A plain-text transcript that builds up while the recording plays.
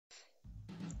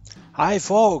Hi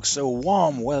folks, a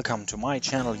warm welcome to my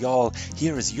channel y'all.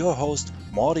 Here is your host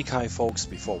Mordecai Ffolkes.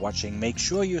 Before watching, make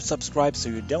sure you subscribe so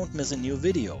you don't miss a new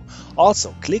video.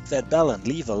 Also click that bell and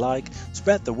leave a like,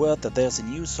 spread the word that there's a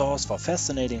new source for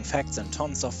fascinating facts and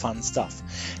tons of fun stuff.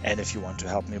 And if you want to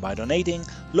help me by donating,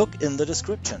 look in the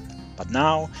description. But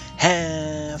now,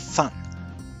 have fun!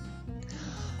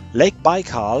 Lake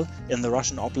Baikal in the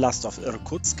Russian Oblast of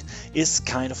Irkutsk is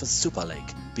kind of a super lake,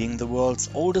 being the world's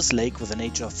oldest lake with an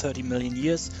age of 30 million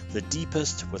years, the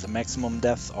deepest with a maximum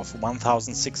depth of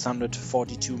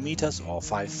 1,642 meters or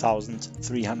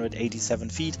 5,387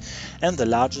 feet, and the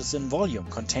largest in volume,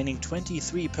 containing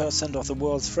 23% of the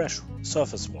world's fresh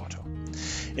surface water.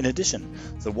 In addition,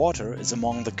 the water is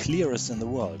among the clearest in the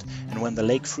world, and when the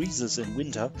lake freezes in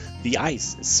winter, the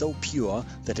ice is so pure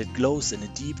that it glows in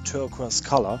a deep turquoise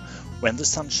color when the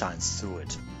sun shines through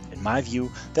it. In my view,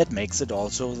 that makes it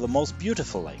also the most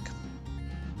beautiful lake.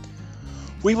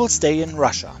 We will stay in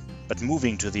Russia, but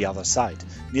moving to the other side,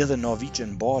 near the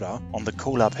Norwegian border on the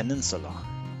Kola Peninsula.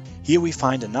 Here we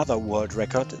find another world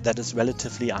record that is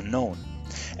relatively unknown.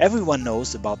 Everyone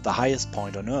knows about the highest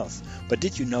point on Earth, but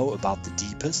did you know about the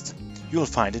deepest? You'll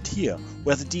find it here,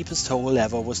 where the deepest hole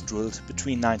ever was drilled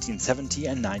between 1970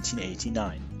 and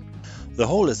 1989. The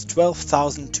hole is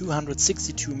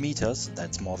 12,262 meters,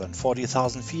 that's more than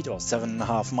 40,000 feet or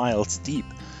 7.5 miles deep.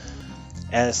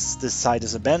 As this site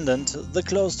is abandoned, the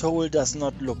closed hole does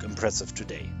not look impressive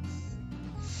today.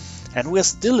 And we're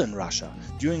still in Russia.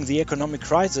 During the economic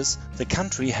crisis, the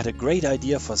country had a great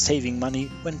idea for saving money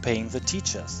when paying the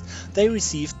teachers. They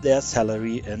received their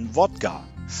salary in vodka.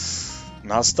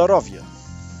 Na zdrowie.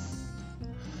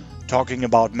 Talking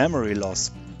about memory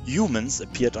loss, humans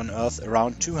appeared on Earth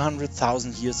around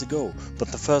 200,000 years ago, but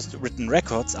the first written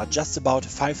records are just about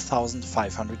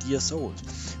 5,500 years old,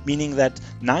 meaning that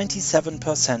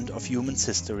 97% of humans'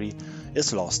 history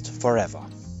is lost forever.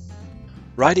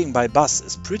 Riding by bus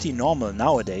is pretty normal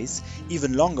nowadays.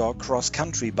 Even longer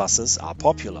cross-country buses are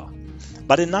popular.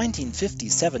 But in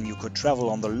 1957 you could travel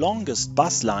on the longest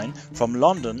bus line from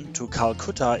London to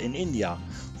Calcutta in India.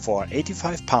 For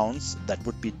 85 pounds, that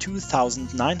would be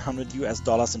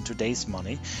 $2,900 in today's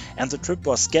money, and the trip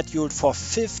was scheduled for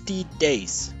 50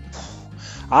 days.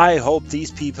 I hope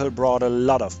these people brought a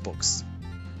lot of books.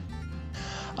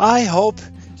 I hope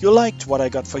you liked what I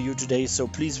got for you today, so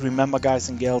please remember, guys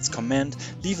and girls, comment,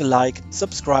 leave a like,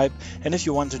 subscribe, and if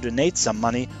you want to donate some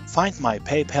money, find my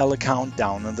PayPal account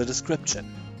down in the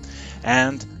description.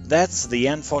 And that's the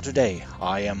end for today.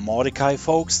 I am Mordecai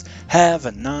Ffolkes. Have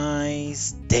a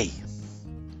nice day.